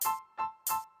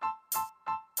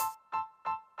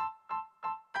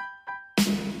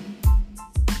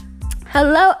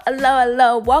Hello, hello,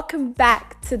 hello. Welcome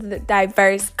back to the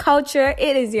Diverse Culture.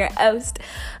 It is your host,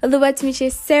 Oluwatomiche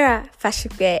Sarah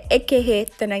Fashigbe, aka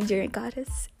the Nigerian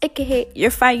Goddess, aka your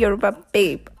fine Yoruba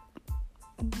babe.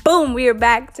 Boom, we are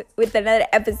back with another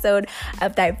episode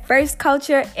of Diverse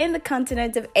Culture in the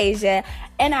continent of Asia.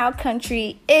 And our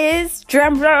country is,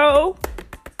 drumroll,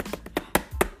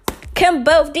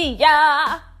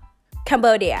 Cambodia.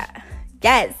 Cambodia.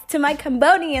 Yes, to my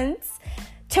Cambodians,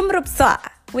 Chumrupsa,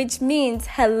 which means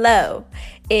hello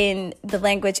in the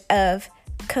language of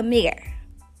Khmer,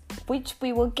 which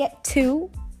we will get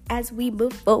to as we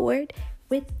move forward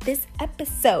with this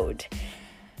episode.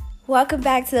 Welcome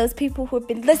back to those people who have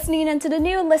been listening, and to the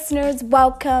new listeners,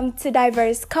 welcome to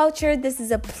Diverse Culture. This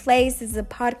is a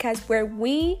podcast where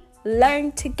we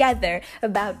learn together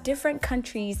about different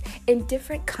countries in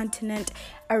different continents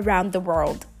around the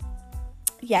world.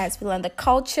 Yes, we learn the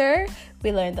culture,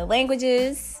 we learn the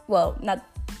languages, well, not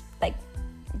like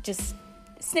just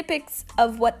snippets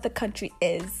of what the country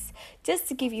is, just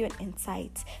to give you an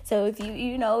insight. So if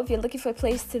if you're looking for a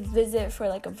place to visit for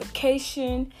like a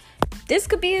vacation, this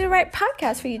could be the right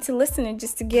podcast for you to listen and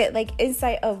just to get like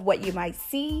insight of what you might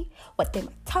see, what they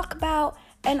might talk about,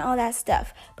 and all that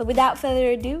stuff. But without further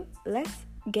ado, let's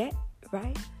get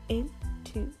right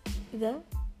into the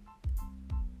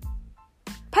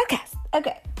podcast.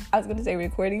 Okay, I was gonna say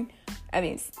recording. I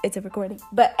mean, it's a recording.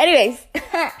 But anyways,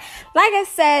 like I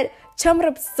said,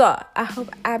 Chomrupsa. I hope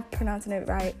I'm pronouncing it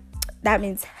right. That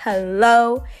means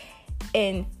hello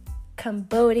in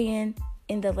Cambodian,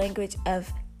 in the language of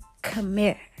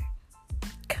Khmer.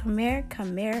 Khmer.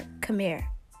 Khner.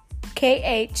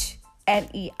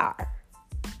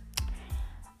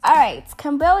 All right,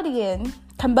 Cambodia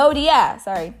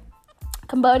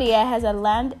has a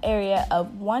land area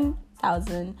of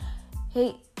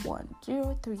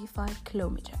 1,035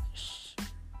 kilometers.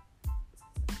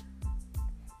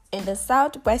 In the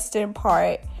southwestern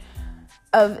part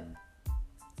of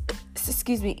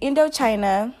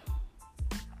Indochina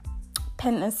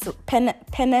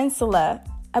Peninsula,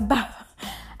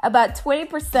 about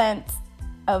 20%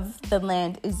 of the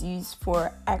land is used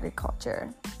for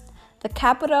agriculture. The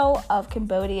capital of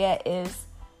Cambodia is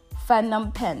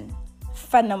Phnom Penh,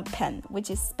 which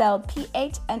is spelled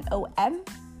Phnom Penh.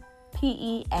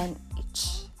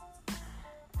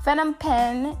 Phnom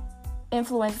Penh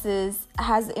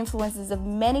has influences of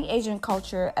many Asian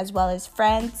culture, as well as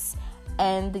France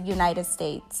and the United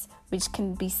States, which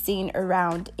can be seen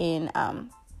around in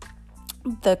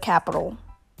the capital.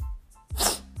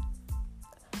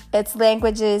 Its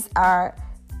languages are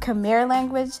Khmer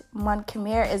language. Mon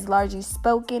Khmer is largely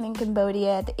spoken in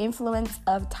Cambodia. The influence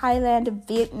of Thailand and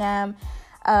Vietnam.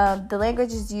 The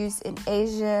language is used in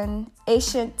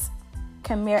ancient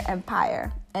Khmer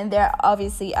Empire. And there are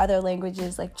obviously other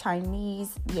languages like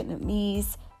Chinese,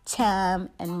 Vietnamese, Cham,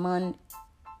 and Mon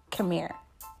Khmer.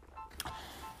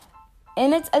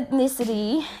 In its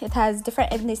ethnicity, it has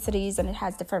different ethnicities and it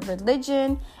has different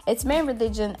religion. Its main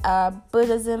religion are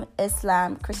Buddhism,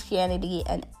 Islam, Christianity,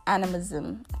 and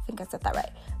animism. I think I said that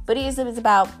right. Buddhism is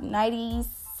about 96%,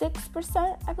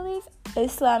 I believe.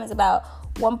 Islam is about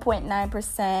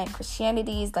 1.9%.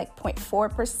 Christianity is like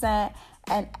 0.4%.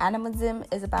 And animism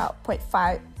is about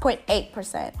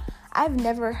 0.8%. I've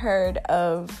never heard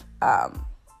of a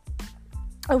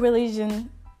religion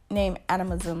named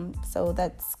animism, so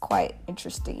that's quite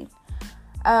interesting.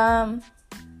 The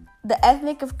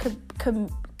ethnic of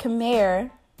Khmer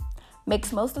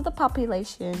makes most of the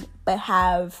population, but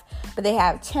they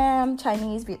have Cham,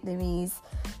 Chinese, Vietnamese,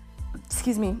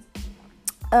 Khmer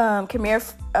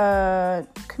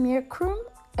Krum,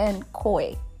 and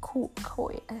Khoi. I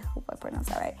hope I pronounced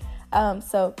that right.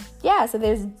 So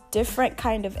there's different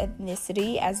kind of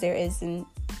ethnicity as there is in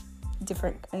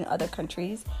other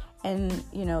countries, and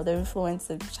the influence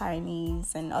of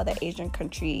Chinese and other Asian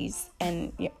countries,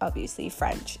 and obviously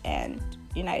French and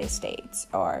United States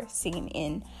are seen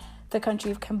in the country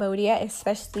of Cambodia,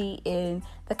 especially in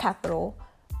the capital,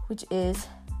 which is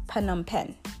Phnom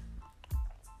Penh.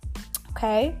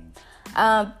 Okay,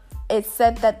 it's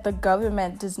said that the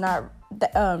government does not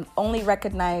only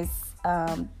recognize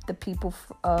the people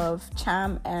of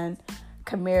Cham and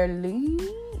Khmer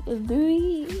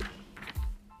Lui.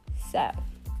 So,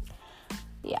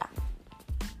 yeah.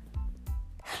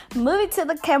 Moving to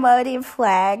the Cambodian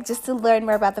flag, just to learn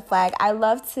more about the flag. I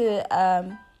love to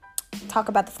talk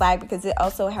about the flag because it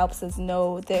also helps us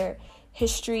know their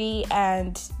history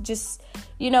and just,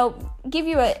 give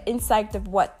you an insight of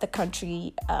what the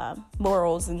country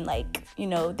morals and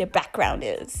their background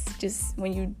is. Just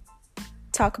when you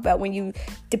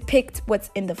depict what's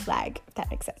in the flag, if that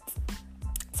makes sense.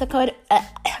 So,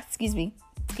 excuse me.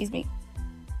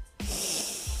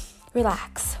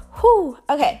 Relax. Whew.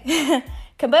 Okay.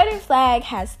 Cambodian flag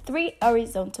has 3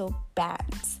 horizontal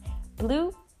bands.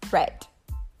 Blue, red,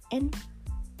 and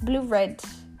blue, red,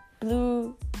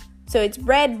 blue. So it's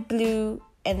red, blue,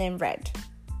 and then red.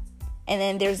 And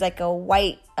then there's like a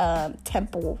white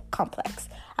temple complex.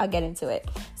 I'll get into it.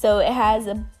 So it has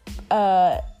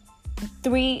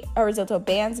 3 horizontal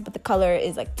bands, but the color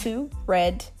is like 2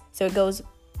 red. So it goes,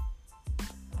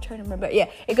 I'm trying to remember. Yeah,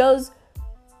 it goes,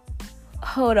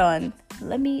 hold on.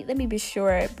 Let me be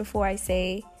sure before I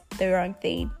say the wrong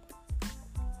thing.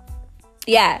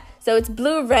 Yeah, so it's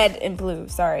blue, red, and blue.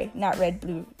 Sorry, not red,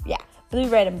 blue. Yeah, blue,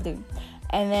 red, and blue.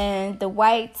 And then the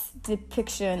white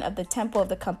depiction of the temple of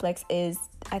the complex is,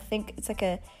 I think it's like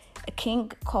a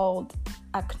king called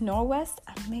Aknorwest.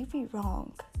 I may be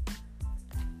wrong.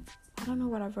 I don't know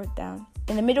what I wrote down.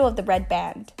 In the middle of the red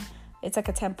band, it's like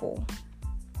a temple.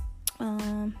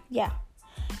 Yeah.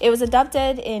 It was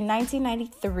adopted in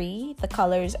 1993. The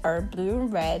colors are blue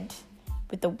and red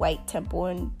with the white temple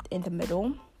in the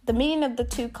middle. The meaning of the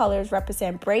 2 colors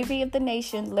represent bravery of the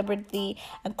nation, liberty,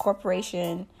 and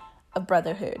corporation of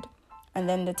brotherhood. And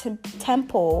then the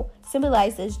temple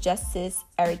symbolizes justice,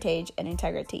 heritage, and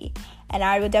integrity. And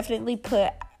I would definitely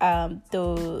put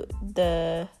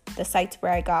the sites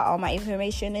where I got all my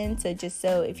information in. So just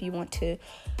so if you want to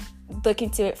look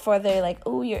into it further, like,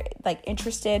 oh, you're like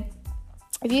interested.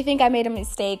 If you think I made a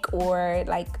mistake or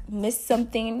like missed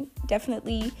something,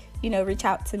 definitely, reach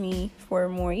out to me for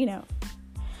more,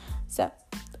 So,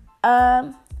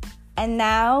 and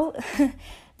now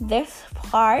this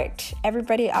part,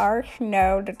 everybody already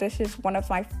know that this is one of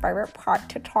my favorite parts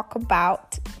to talk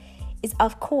about is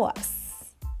of course,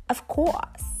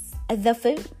 the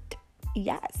food.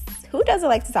 Yes. Who doesn't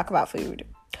like to talk about food?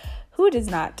 Who does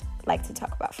not like to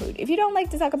talk about food? If you don't like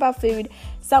to talk about food,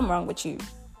 something wrong with you.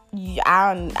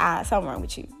 Something wrong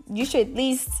with you. You should at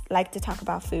least like to talk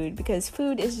about food because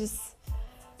food is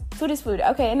food.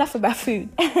 Okay, enough about food.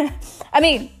 I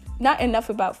mean, not enough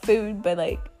about food, but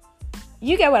like,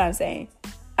 you get what I'm saying.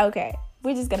 Okay,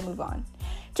 we're just gonna move on.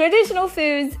 Traditional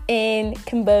foods in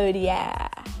Cambodia.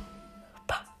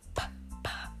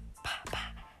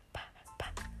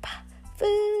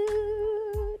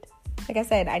 Food. Like I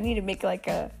said, I need to make like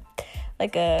a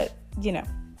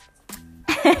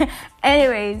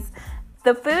Anyways,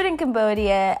 the food in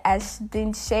Cambodia has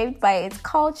been shaped by its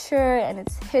culture and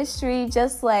its history,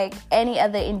 just like any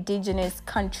other indigenous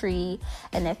country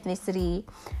and ethnicity.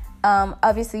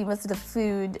 Obviously, most of the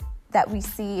food that we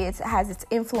see has its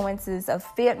influences of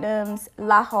Vietnamese,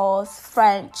 Laos,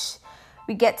 French.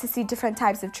 We get to see different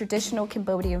types of traditional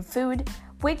Cambodian food.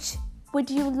 Which would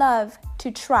you love to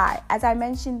try? As I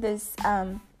mentioned, this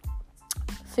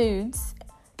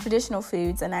traditional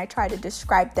foods, and I try to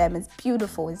describe them as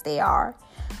beautiful as they are.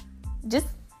 Just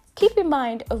keep in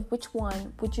mind of which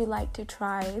one would you like to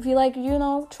try. If you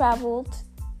traveled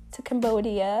to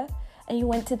Cambodia and you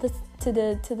went to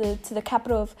the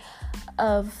capital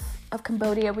of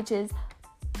Cambodia, which is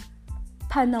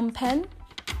Phnom Penh,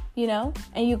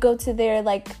 and you go to their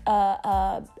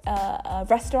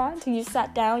restaurant and you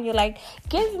sat down, you're like,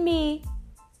 give me,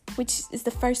 which is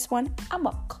the first one,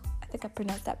 amok. I think I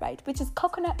pronounced that right, which is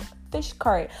coconut fish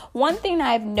curry. One thing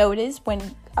I've noticed when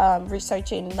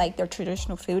researching like their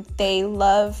traditional food, they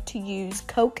love to use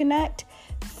coconut,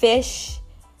 fish,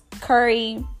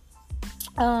 curry,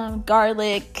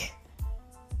 garlic,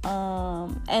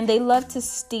 and they love to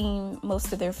steam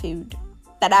most of their food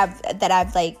that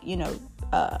I've like,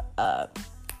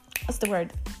 what's the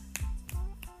word?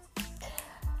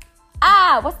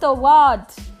 What's the word?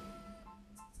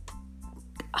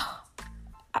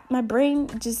 My brain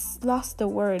just lost the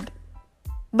word.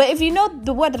 But if you know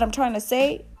the word that I'm trying to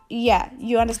say, yeah,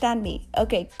 you understand me.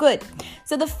 Okay, good.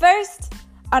 So the first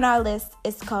on our list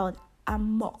is called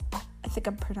amok. I think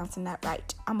I'm pronouncing that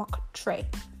right. Amok tray.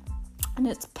 And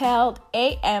it's spelled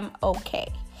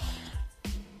A-M-O-K.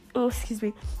 Oh, excuse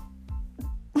me.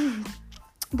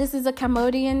 This is a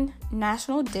Cambodian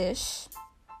national dish.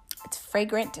 It's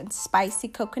fragrant and spicy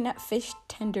coconut fish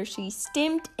tender cheese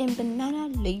steamed in banana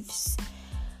leaves,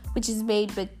 which is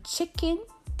made with chicken.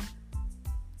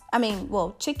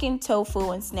 Chicken,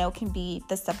 tofu, and snail can be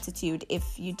the substitute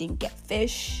if you didn't get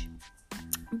fish.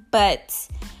 But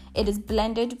it is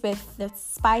blended with the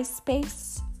spice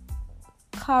base,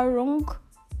 karung,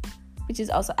 which is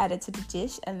also added to the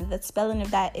dish. And the spelling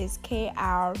of that is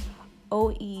Kroeung.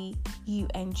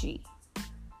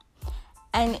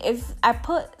 And if I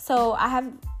I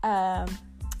have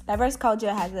Diverse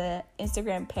Culture has an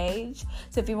Instagram page.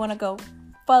 So if you want to go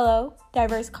follow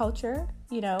Diverse Culture,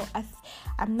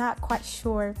 I'm not quite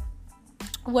sure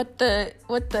what the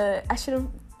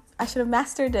I I should have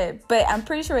mastered it, but I'm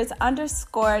pretty sure it's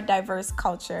underscore diverse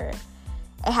culture.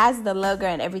 It has the logo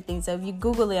and everything, so if you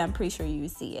Google it, I'm pretty sure you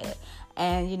see it.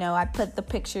 And, you know, I put the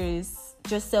pictures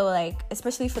just so, like,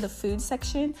 especially for the food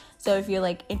section. So if you're,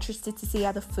 like, interested to see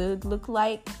how the food look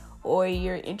or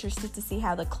you're interested to see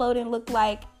how the clothing look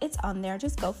like, it's on there.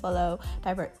 Just go follow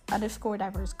underscore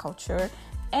diverse culture.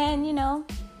 And, you know,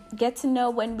 get to know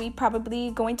when we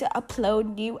probably going to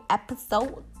upload new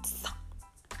episodes.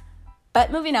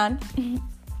 But moving on.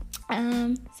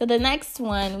 So the next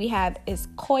one we have is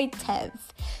Koitev.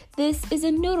 This is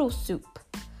a noodle soup.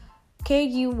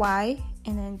 Kuy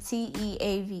and then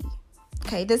Teav.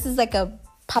 Okay, this is like a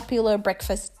popular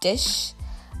breakfast dish.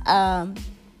 It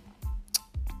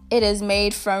is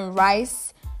made from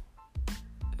rice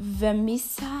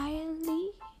vermicelli.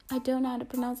 I don't know how to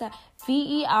pronounce that.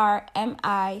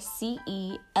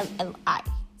 Vermicellli.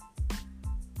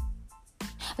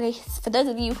 Okay, for those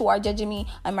of you who are judging me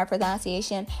on my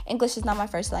pronunciation, English is not my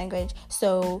first language.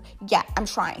 So, yeah, I'm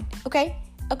trying. Okay.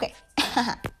 Okay.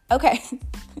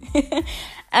 It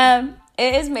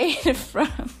is made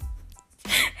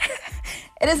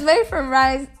from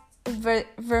rice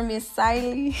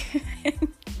vermicelli.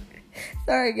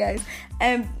 Sorry, guys.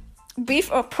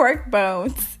 Beef or pork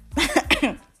bones.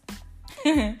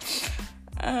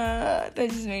 That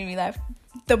just made me laugh.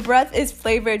 The broth is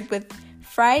flavored with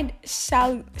fried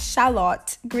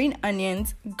shallot, green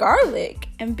onions, garlic,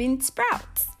 and bean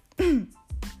sprouts.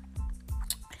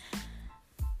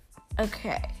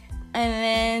 Okay. And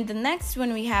then the next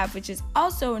one we have, which is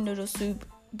also a noodle soup,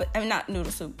 but not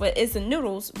noodle soup, but it's the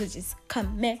noodles, which is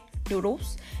khmer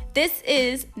noodles. This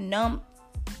is nam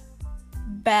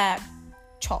bak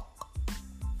chok.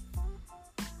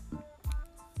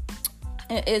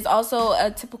 It is also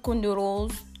a typical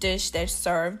noodles dish that's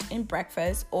served in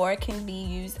breakfast, or it can be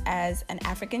used as an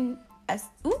afternoon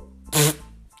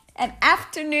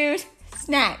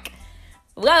snack.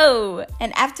 Whoa,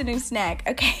 an afternoon snack.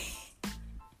 Okay.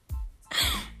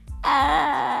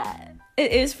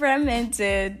 It is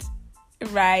fermented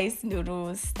rice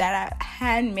noodles that are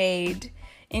handmade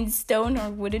in stone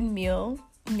or wooden meals,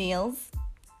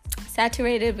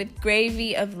 saturated with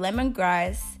gravy of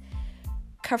lemongrass,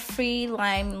 kaffir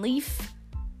lime leaf,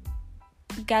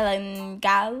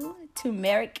 galangal,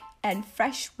 turmeric, and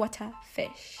freshwater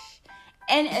fish.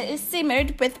 And it is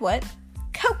simmered with what?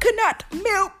 Coconut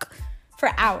milk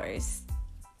for hours.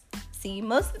 See,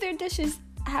 most of their dishes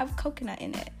have coconut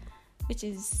in it, which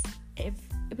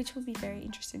will be very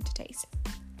interesting to taste.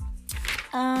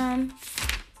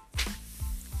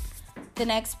 The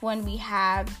next one we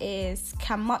have is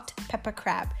kamot pepper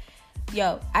crab.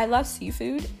 Yo, I love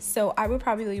seafood, so I would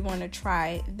probably want to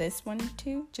try this one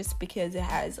too, just because it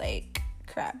has like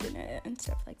crab in it and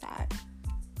stuff like that.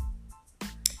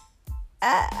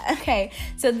 Okay,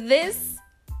 so this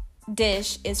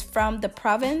dish is from the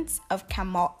province of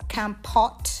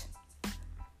Kampot.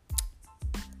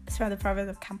 It's from the province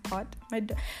of Kampot.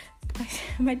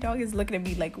 My dog is looking at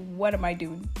me like, what am I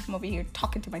doing? I'm over here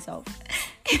talking to myself.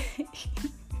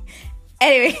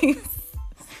 Anyways.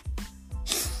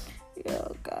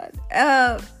 Oh God.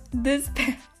 The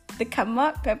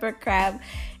kamot pepper crab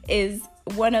is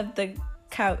one of the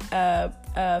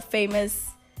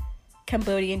famous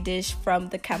Cambodian dish from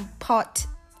the Kampot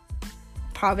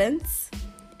province.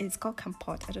 It's called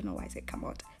Kampot. I don't know why I say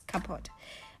Kampot.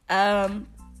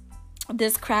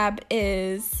 This crab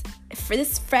is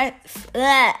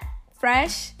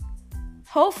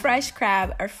whole fresh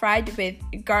crab are fried with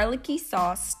garlicky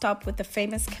sauce topped with the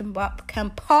famous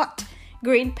Kampot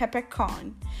green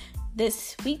peppercorn.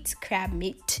 This sweet crab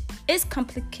meat is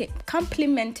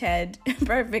complemented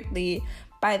perfectly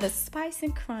by the spice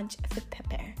and crunch of the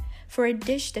pepper for a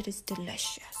dish that is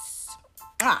delicious.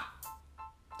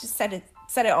 Just said it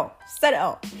all.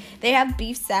 They have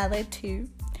beef salad too.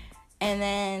 And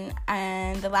then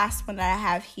the last one that I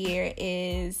have here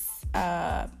is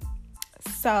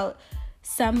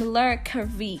samlar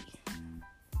curry.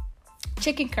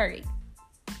 Chicken curry.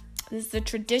 This is the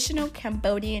traditional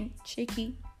Cambodian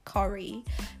chicken curry.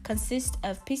 Consists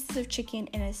of pieces of chicken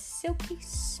in a silky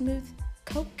smooth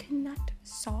coconut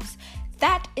sauce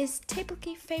that is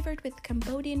typically flavored with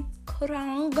Cambodian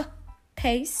krong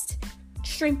paste,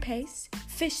 shrimp paste,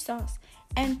 fish sauce,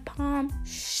 and palm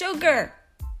sugar.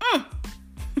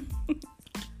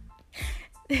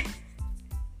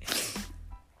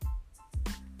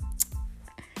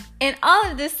 And all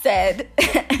of this said,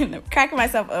 and I'm cracking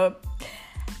myself up,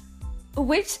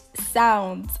 which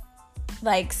sounds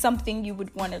like something you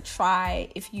would want to try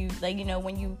if you, like, you know,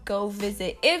 when you go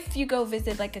visit,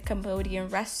 like a Cambodian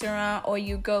restaurant, or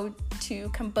you go to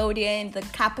Cambodia in the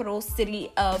capital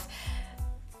city of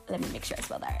let me make sure I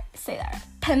say that right.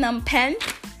 Phnom Penh.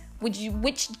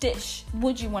 Which dish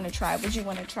would you want to try? Would you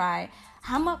want to try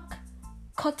hammock,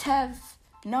 kotev,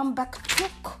 nombak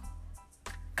tuk,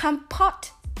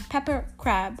 kampot, pepper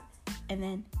crab, and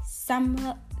then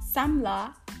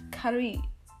samla curry?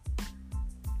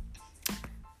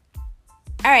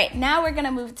 All right, now we're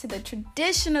gonna move to the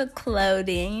traditional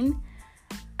clothing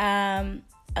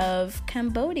of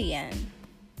Cambodian.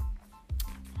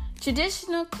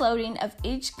 Traditional clothing of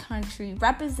each country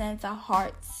represents the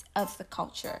hearts of the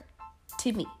culture,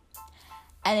 to me.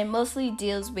 And it mostly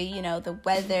deals with, the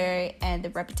weather and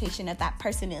the reputation of that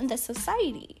person in the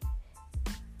society.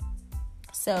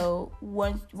 So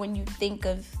when you think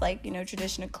of,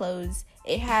 traditional clothes,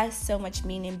 it has so much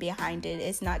meaning behind it.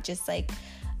 It's not just,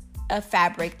 a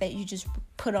fabric that you just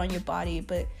put on your body,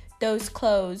 but those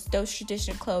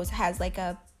traditional clothes has,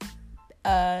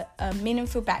 a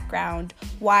meaningful background,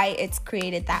 why it's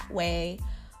created that way,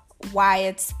 why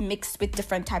it's mixed with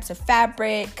different types of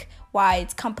fabric, why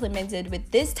it's complemented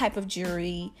with this type of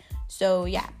jewelry. So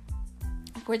yeah,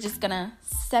 we're just gonna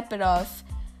step it off.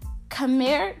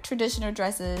 Khmer traditional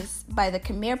dresses by the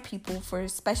Khmer people for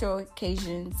special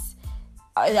occasions.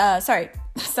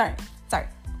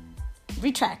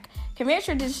 Retract. Khmer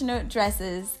traditional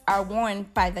dresses are worn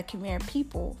by the Khmer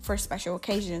people for special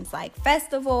occasions like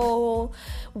festival,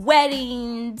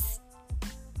 weddings,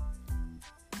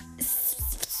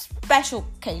 special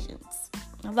occasions.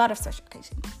 A lot of special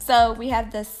occasions. So we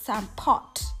have the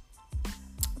sampot,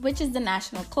 which is the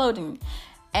national clothing.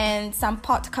 And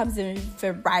sampot comes in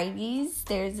varieties.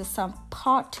 There's a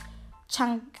sampot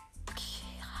changben.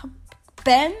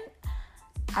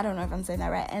 I don't know if I'm saying that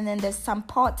right. And then there's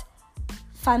sampot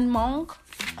Fanmong,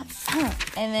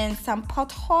 and then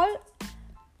Sampot Hall,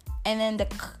 and then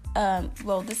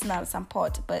this is not a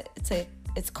Sampot, but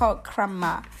it's called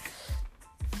Krama.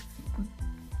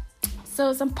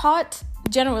 So Sampot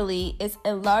generally is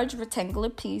a large rectangular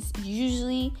piece,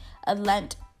 usually a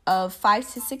length of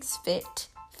 5 to 6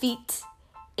 feet.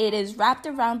 It is wrapped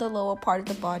around the lower part of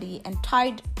the body and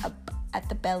tied up at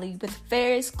the belly with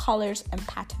various colors and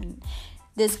patterns.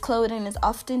 This clothing is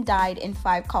often dyed in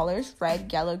 5 colors: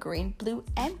 red, yellow, green, blue,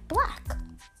 and black.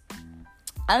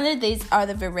 Under these are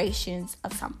the variations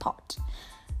of Sampot,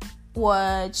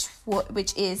 which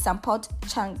is Sampot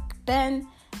Changben.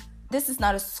 This is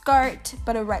not a skirt,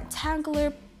 but a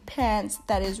rectangular pants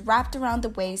that is wrapped around the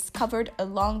waist, covered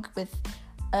along with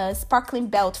a sparkling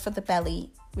belt for the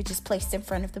belly, which is placed in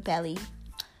front of the belly.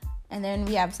 And then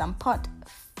we have Sampot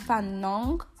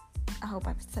Phanong. I hope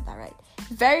I said that right.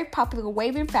 Very popular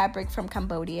waving fabric from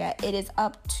Cambodia. It is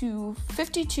up to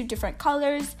 52 different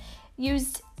colors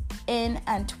used in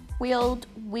and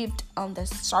weaved on the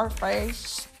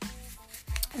surface.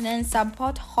 And then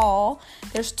Sampot Hall,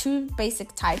 there's 2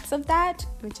 basic types of that,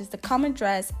 which is the common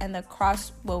dress and the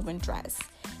cross-woven dress.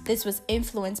 This was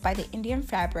influenced by the Indian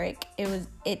fabric.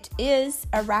 It is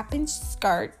a wrapping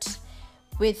skirt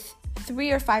with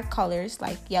 3 or 5 colors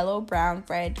like yellow, brown,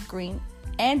 red, green,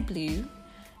 and blue.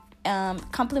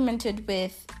 Complemented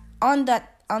with on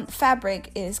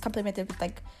fabric is complemented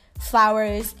with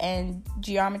flowers and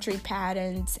geometry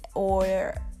patterns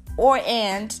or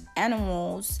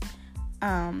animals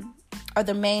are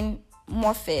the main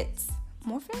morphids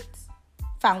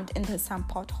found in the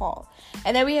Sampot Hall.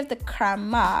 And then we have the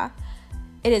Krama.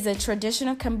 It is a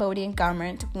traditional Cambodian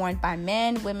garment worn by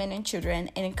men, women, and children,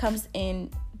 and it comes in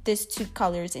these 2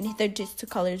 colors,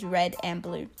 red and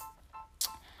blue.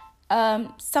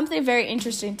 Something very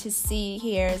interesting to see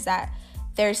here is that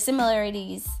there are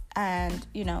similarities and,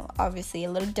 obviously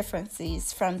a little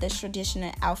differences from this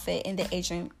traditional outfit in the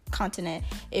Asian continent.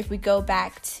 If we go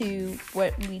back to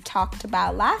what we talked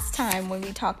about last time when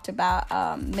we talked about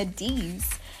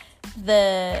Maldives, is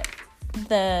it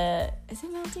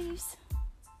Maldives?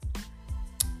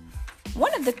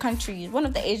 One of the countries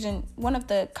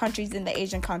in the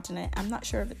Asian continent. I'm not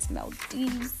sure if it's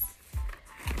Maldives.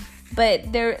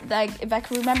 But there, if I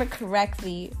can remember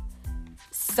correctly,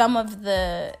 some of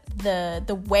the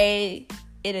way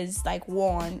it is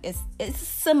worn is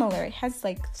similar. It has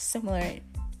similar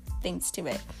things to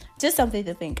it. Just something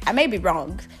to think. I may be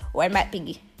wrong, or I might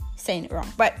be saying it wrong,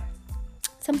 but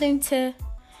something to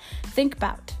think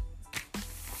about.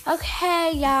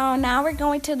 Okay, y'all. Now we're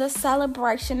going to the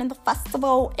celebration and the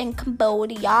festival in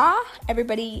Cambodia.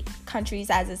 Countries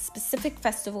has a specific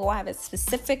festival, have a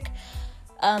specific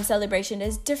celebration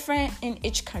is different in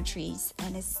each countries,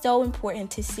 and it's so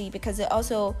important to see because it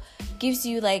also gives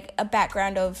you a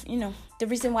background of the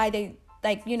reason why they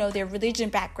like, you know, their religion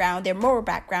background, their moral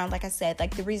background. Like I said,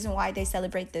 like the reason why they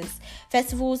celebrate this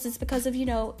festivals is because of, you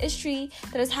know, history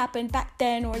that has happened back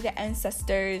then, or their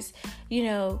ancestors, you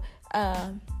know,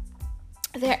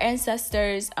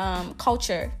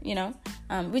 culture, you know,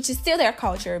 which is still their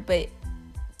culture. But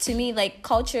to me, like,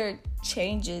 culture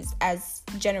changes as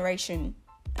generation,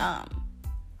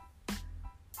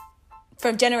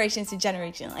 from generation to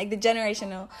generation. Like, the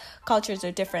generational cultures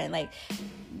are different, like,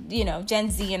 you know, Gen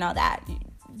Z and all that.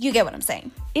 You get what I'm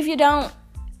saying. If you don't,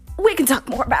 we can talk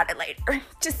more about it later.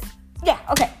 Just, yeah,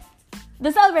 okay.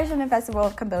 The celebration and festival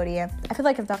of Cambodia. I feel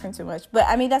like I'm talking too much, but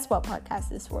I mean, that's what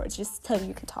podcast is for. It's just tell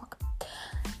you can talk.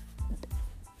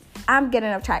 I'm getting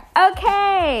off track.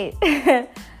 Okay.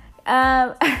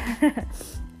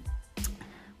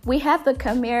 We have the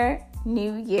Khmer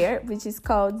New Year, which is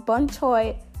called Bon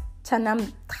Choi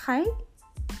Chanam Thai.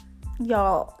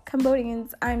 Y'all,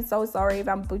 Cambodians, I'm so sorry if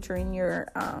I'm butchering your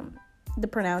the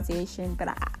pronunciation, but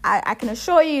I can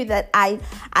assure you that I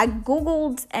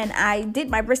googled and I did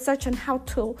my research on how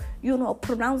to, you know,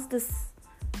 pronounce this.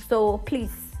 So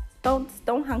please don't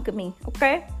hunk at me,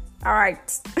 okay? All right.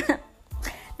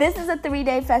 This is a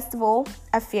 3-day festival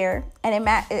affair, and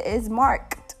it is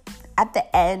marked at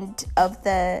the end of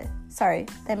the. Sorry,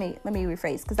 let me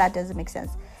rephrase, because that doesn't make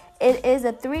sense. It is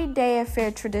a 3-day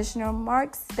affair. Traditional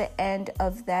marks the end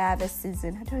of the harvest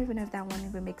season. I don't even know if that one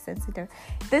even makes sense either.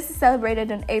 This is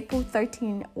celebrated on April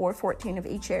 13 or 14 of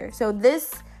each year. So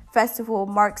this festival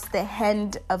marks the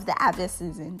end of the harvest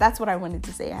season. That's what I wanted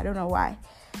to say. I don't know why.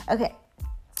 Okay,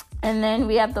 and then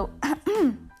we have the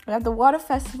water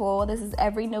festival. This is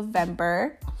every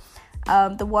November.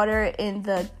 The water in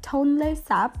the Tonle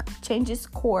Sap changes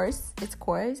its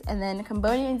course, and then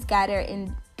Cambodians gather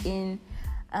in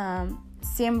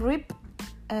Siem Reap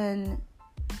and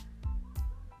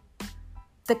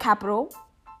the capital,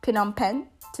 Phnom Penh,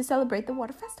 to celebrate the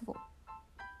water festival.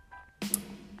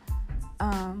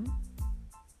 I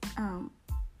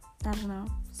don't know.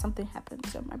 Something happened,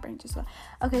 so my brain just went.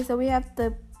 Okay, so we have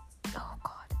the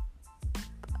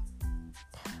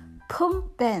Phum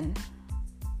Ben,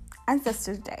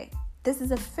 Ancestors Day. This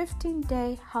is a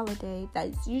 15-day holiday that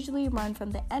is usually run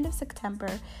from the end of September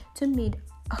to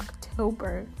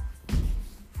mid-October.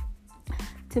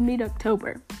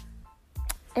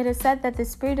 It is said that the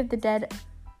spirit of the dead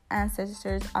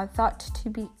ancestors are thought to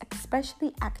be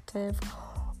especially active,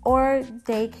 or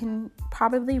they can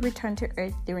probably return to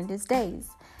Earth during these days.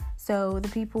 So the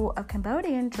people of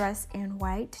Cambodia dress in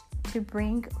white to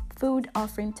bring food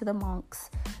offering to the monks.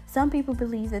 Some people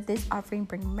believe that this offering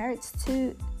brings merits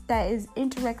that is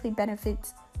indirectly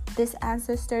benefits these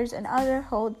ancestors, and others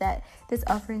hold that these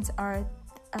offerings are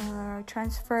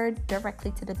transferred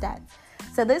directly to the dead.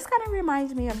 So this kind of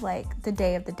reminds me of like the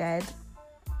Day of the Dead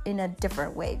in a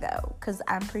different way, though, because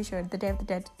I'm pretty sure the Day of the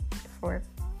Dead for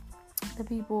the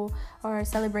people are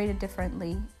celebrated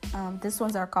differently. This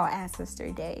ones are called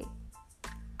Ancestor Day,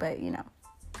 but you know,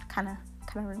 kind of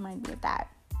remind me of that.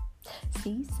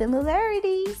 See,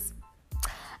 similarities.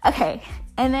 Okay,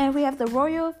 and then we have the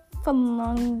Royal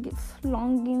Flonging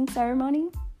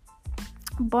Ceremony.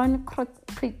 Bon Kruk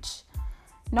Preach.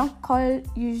 Nok Kol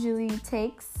usually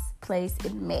takes place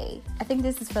in May. I think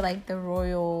this is for like the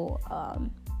royal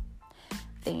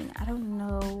thing. I don't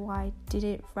know why I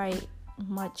didn't write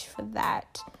much for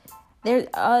that. There's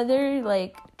other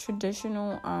like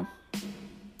traditional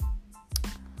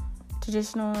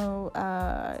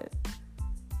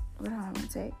what do I want to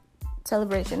say,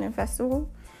 celebration and festival,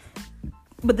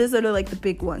 but these are like the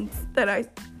big ones that I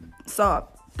saw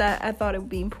that I thought it would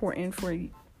be important for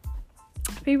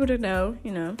people to know,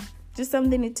 you know, just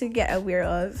something to get aware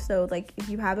of. So like if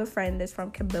you have a friend that's from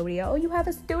Cambodia, or you have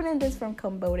a student that's from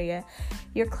Cambodia,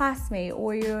 your classmate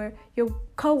or your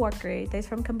coworker that's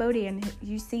from Cambodia, and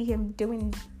you see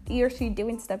he or she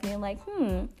doing stuff, and you're like,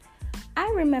 I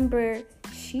remember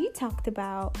she talked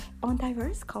about on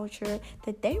diverse culture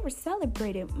that they were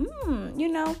celebrating, you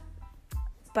know.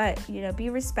 But, you know, be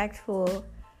respectful.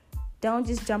 Don't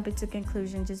just jump into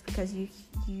conclusion just because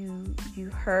you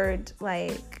heard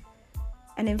like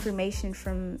an information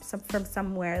from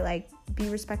somewhere. Like, be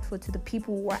respectful to the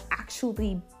people who are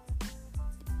actually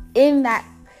in that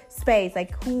space,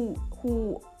 like who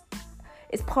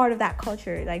is part of that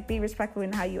culture. Like, be respectful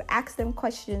in how you ask them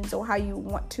questions or how you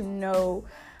want to know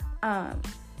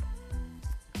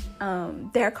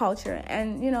their culture.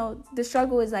 And, you know, the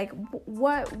struggle is like,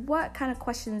 what kind of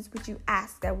questions would you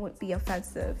ask that wouldn't be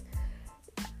offensive?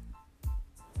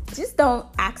 Just don't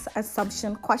ask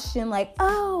assumption question like,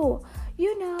 oh,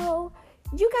 you know,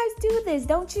 you guys do this,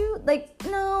 don't you? Like,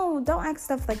 no, don't ask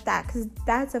stuff like that, because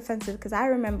that's offensive. Because I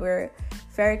remember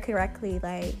very correctly,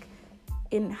 like,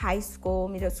 in high school,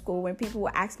 middle school, when people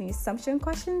would ask me assumption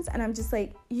questions, and I'm just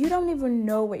like, you don't even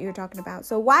know what you're talking about.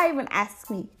 So why even ask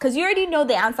me? Because you already know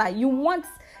the answer. You want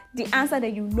the answer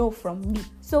that you know from me.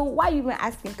 So why even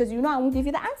asking? Because you know I won't give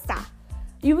you the answer.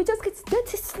 You would just get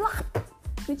dirty slap,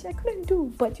 which I couldn't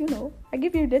do. But I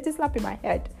give you a dirty slap in my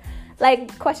head.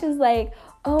 Like questions like,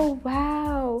 oh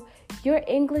wow, your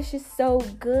English is so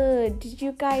good. Did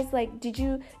you guys did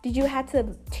you have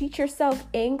to teach yourself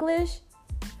English?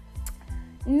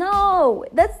 No,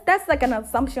 that's like an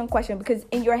assumption question, because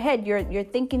in your head you're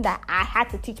thinking that I had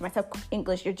to teach myself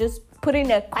English. You're just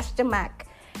putting a question mark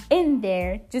in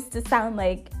there just to sound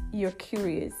like you're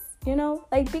curious.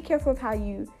 Like, be careful of how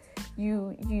you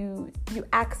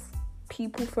ask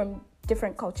people from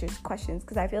different cultures questions,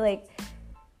 because I feel like,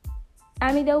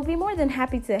 they'll be more than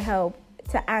happy to help,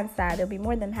 to answer. They'll be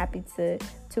more than happy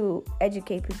to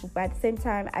educate people. But at the same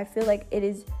time, I feel like it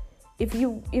is, if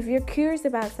you're curious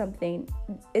about something,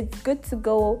 it's good to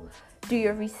go do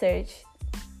your research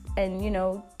and,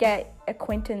 get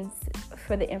acquaintance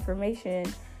for the information.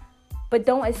 But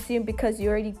don't assume because you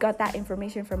already got that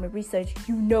information from the research,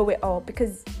 you know it all,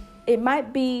 because it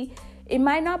might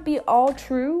not be all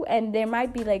true, and there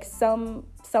might be like some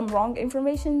wrong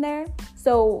information there.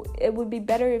 So it would be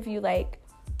better if you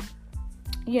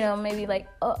maybe like,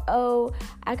 oh,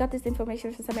 I got this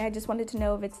information from somebody. I just wanted to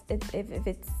know if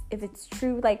it's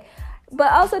true. Like,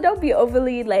 but also don't be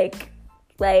overly like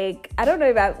I don't know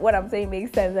if what I'm saying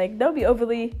makes sense. Like, don't be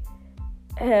overly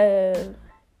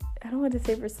I don't want to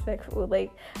say respectful.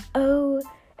 Like, oh,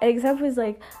 an example is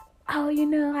like, oh,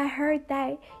 I heard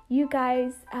that you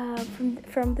guys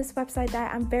from this website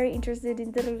that I'm very interested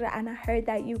in, and I heard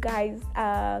that you guys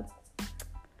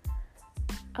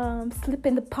slip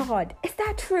in the pod. Is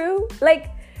that true? Like,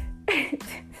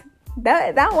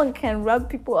 that one can rub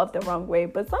people up the wrong way.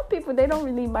 But some people, they don't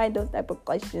really mind those type of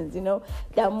questions.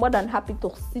 They're more than happy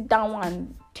to sit down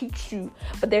and teach you.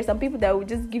 But there's some people that will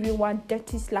just give you one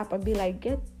dirty slap and be like,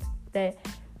 get the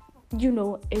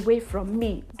away from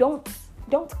me. Don't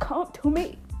come to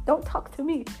me. Don't talk to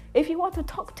me. If you want to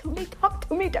talk to me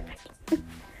directly.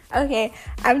 Okay,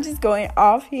 I'm just going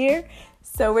off here.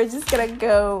 So we're just gonna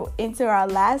go into our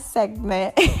last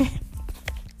segment.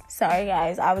 Sorry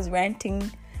guys, I was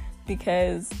ranting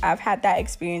because I've had that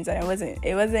experience, and it wasn't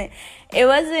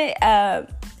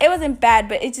bad,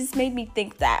 but it just made me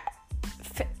think that,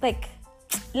 like,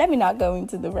 let me not go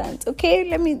into the rant, okay?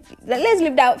 Let's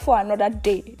leave that for another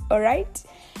day. All right,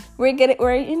 we're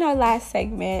in our last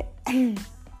segment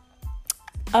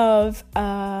of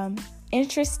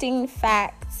interesting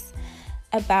facts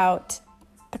about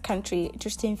the country,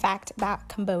 interesting fact about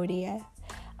Cambodia.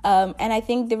 And I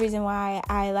think the reason why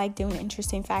I like doing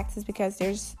interesting facts is because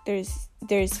there's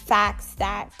facts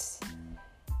that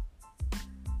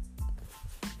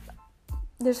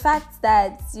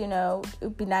it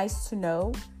would be nice to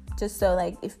know, just so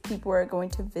like if people are going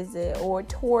to visit or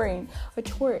touring, or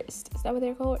tourist, is that what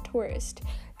they're called? Tourist,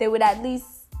 they would at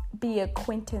least be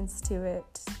acquaintance to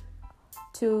it,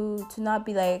 to not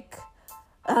be like,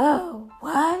 oh,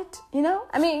 what? You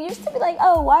used to be like,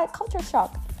 oh, what? Culture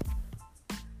shock.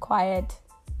 Quiet.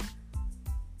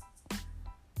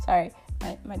 Sorry,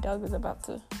 my dog was about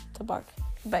to bark.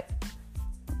 But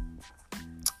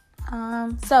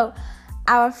so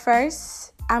our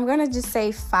first, I'm gonna just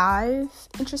say 5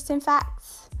 interesting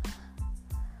facts.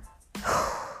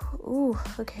 Ooh,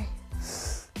 okay.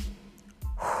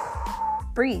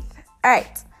 Breathe. All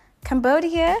right.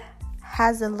 Cambodia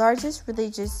has the largest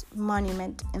religious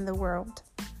monument in the world,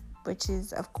 which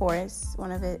is, of course,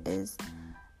 one of it is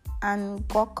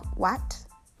Angkor Wat.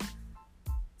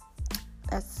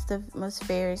 That's the most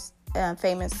famous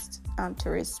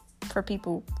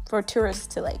for tourists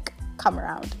to like come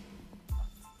around.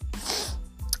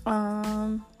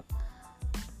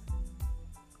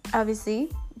 Obviously,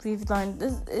 we've learned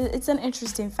this. It's an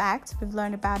interesting fact. We've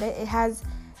learned about it. It has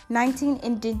 19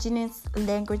 indigenous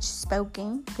language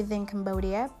spoken within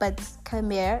Cambodia, but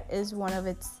Khmer is one of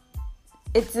its.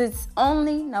 It's its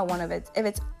only, not one of its.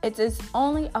 It's its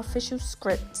only official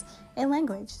script and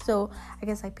language. So I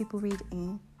guess like people read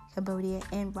in Cambodia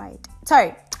and write.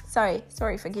 Sorry.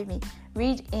 Forgive me.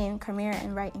 Read in Khmer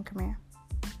and write in Khmer.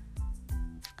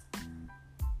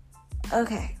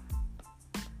 Okay.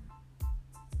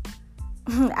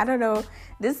 I don't know.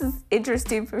 This is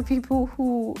interesting for people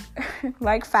who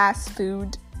like fast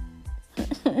food.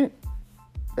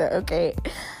 Okay.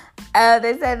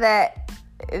 They said that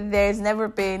there's never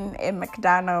been a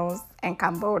McDonald's in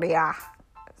Cambodia.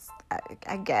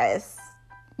 I guess,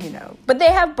 But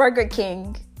they have Burger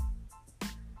King.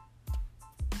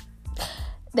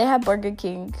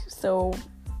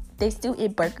 they still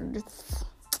eat burgers.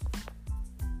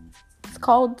 It's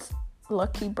called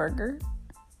Lucky Burger.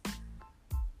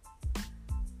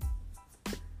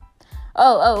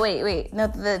 Wait. No,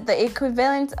 the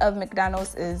equivalent of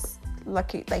McDonald's is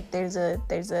Lucky. Like there's a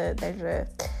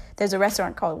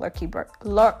restaurant called Lucky Burger.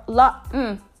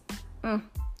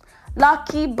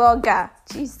 Lucky Burger.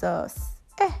 Jesus.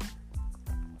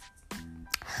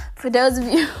 For those of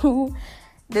you who,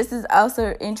 this is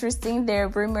also interesting. There are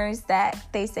rumors that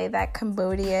they say that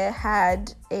Cambodia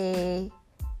has a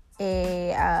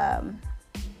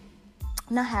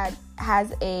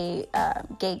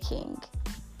gay king.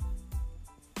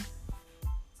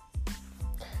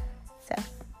 So,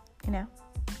 you know,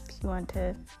 if you want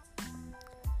to,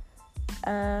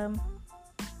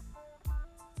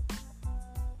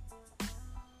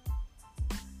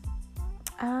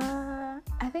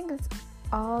 I think that's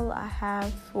all I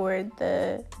have for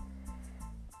the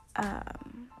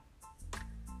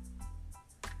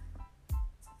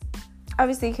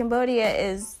obviously Cambodia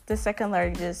is the second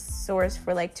largest source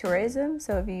for like tourism.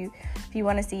 So if you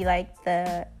want to see like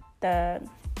the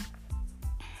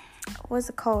what's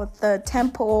it called, the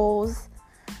temples,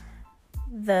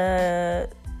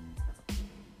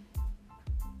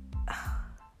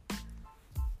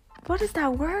 what is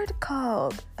that word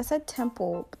called? I said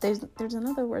temple, but there's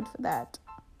another word for that.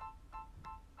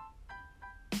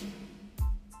 I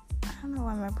don't know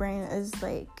why my brain is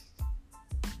like,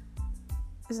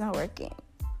 it's not working.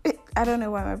 I don't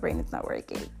know why my brain is not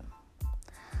working.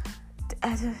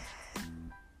 I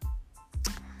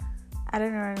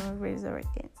don't know why my brain is not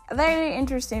working. Very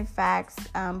interesting facts.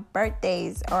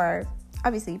 Birthdays are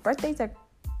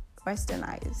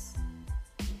westernized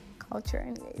culture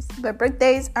anyways, but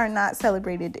birthdays are not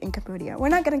celebrated in Cambodia. We're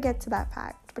not gonna get to that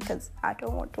fact because I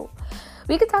don't want to.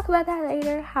 We could talk about that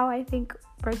later, how I think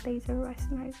birthdays are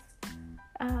westernized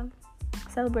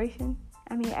celebration.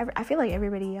 I mean, I feel like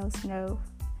everybody else knows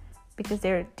because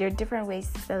there are different ways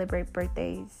to celebrate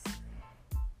birthdays,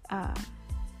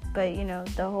 but you know,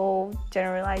 the whole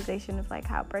generalization of like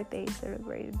how birthdays are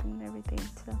celebrated and everything.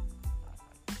 So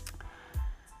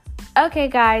okay,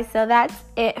 guys, so that's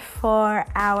it for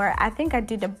I think I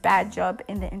did a bad job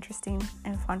in the interesting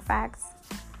and fun facts.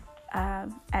 I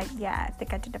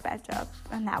think I did a bad job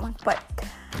on that one. But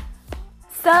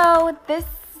so this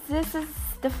is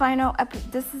the final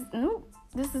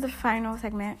this is the final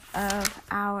segment of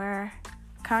our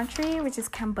country, which is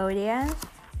Cambodia.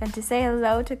 And to say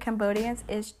hello to Cambodians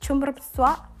is Chum Rup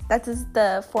Swa. That is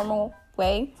the formal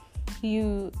way.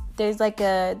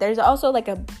 There's also like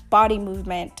a body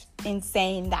movement in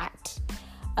saying that,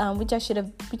 which I should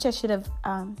have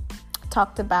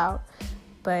talked about,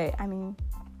 but I mean,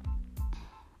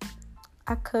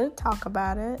 I could talk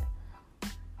about it.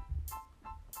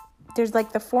 There's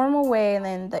like the formal way and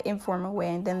then the informal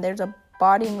way, and then there's a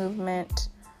body movement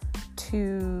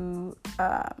to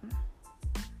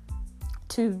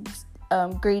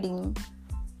greeting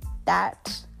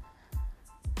that.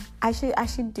 I should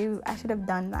have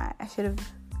done that. I should have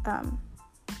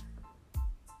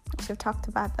talked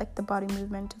about like the body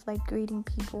movement of like greeting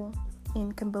people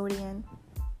in Cambodia.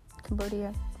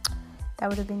 That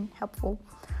would have been helpful.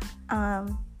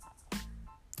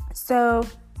 So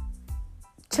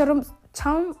Chum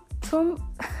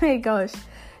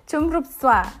Rup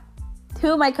Swa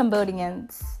to my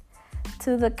Cambodians,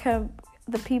 to the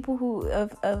people who of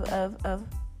the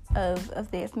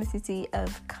ethnicity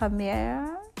of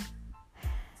Khmer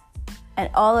and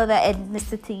all of the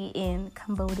ethnicity in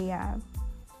Cambodia.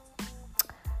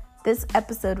 This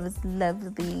episode was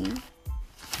lovely,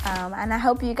 and I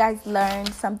hope you guys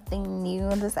learned something new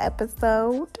in this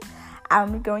episode.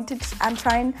 I'm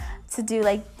trying to do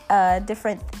like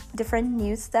different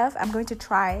new stuff. I'm going to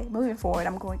try moving forward.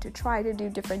 I'm going to try to do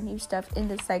different new stuff in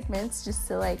the segments, just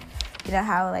to like, you know,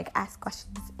 how like ask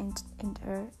questions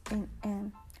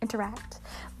and interact.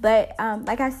 But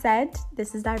like I said,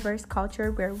 this is diverse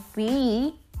culture where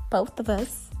we, both of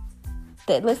us,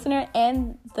 the listener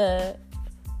and the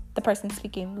person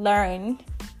speaking, learn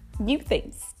new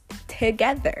things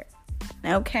together.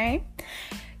 Okay?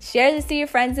 Share this to your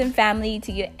friends and family,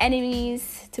 to your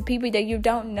enemies, to people that you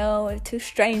don't know, to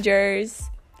strangers,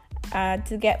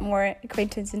 to get more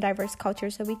acquaintance in diverse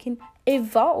cultures so we can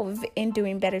evolve in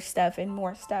doing better stuff and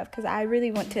more stuff. Because I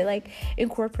really want to like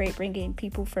incorporate bringing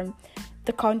people from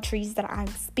the countries that I'm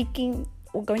speaking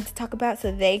or going to talk about,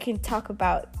 so they can talk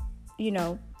about, you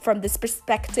know, from this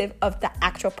perspective of the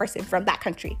actual person from that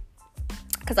country.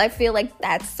 Because I feel like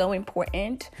that's so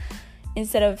important,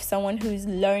 instead of someone who's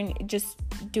just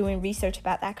doing research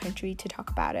about that country to talk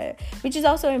about it, which is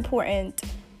also important.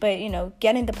 But, you know,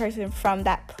 getting the person from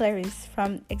that place,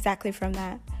 from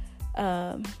that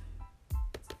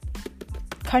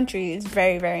country is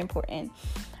very, very important.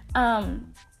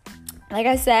 Like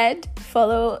I said,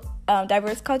 follow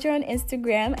Diverse Culture on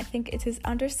Instagram. I think it is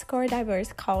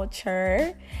 _diverse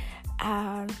culture.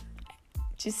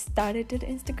 Just started an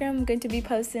Instagram. I'm going to be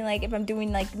posting, like, if I'm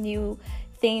doing like new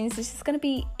things, it's just going to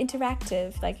be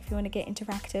interactive. Like, if you want to get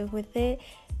interactive with it,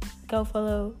 go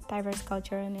follow Diverse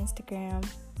Culture on Instagram.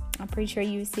 I'm pretty sure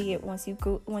you see it once you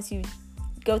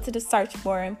go to the search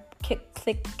bar and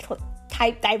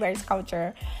type Diverse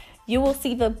Culture. You will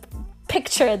see the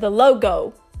picture, the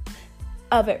logo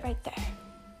of it right there.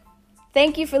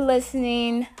 Thank you for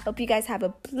listening. Hope you guys have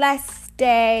a blessed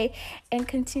day and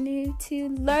continue to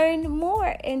learn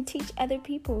more and teach other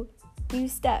people new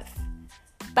stuff.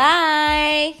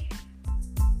 Bye.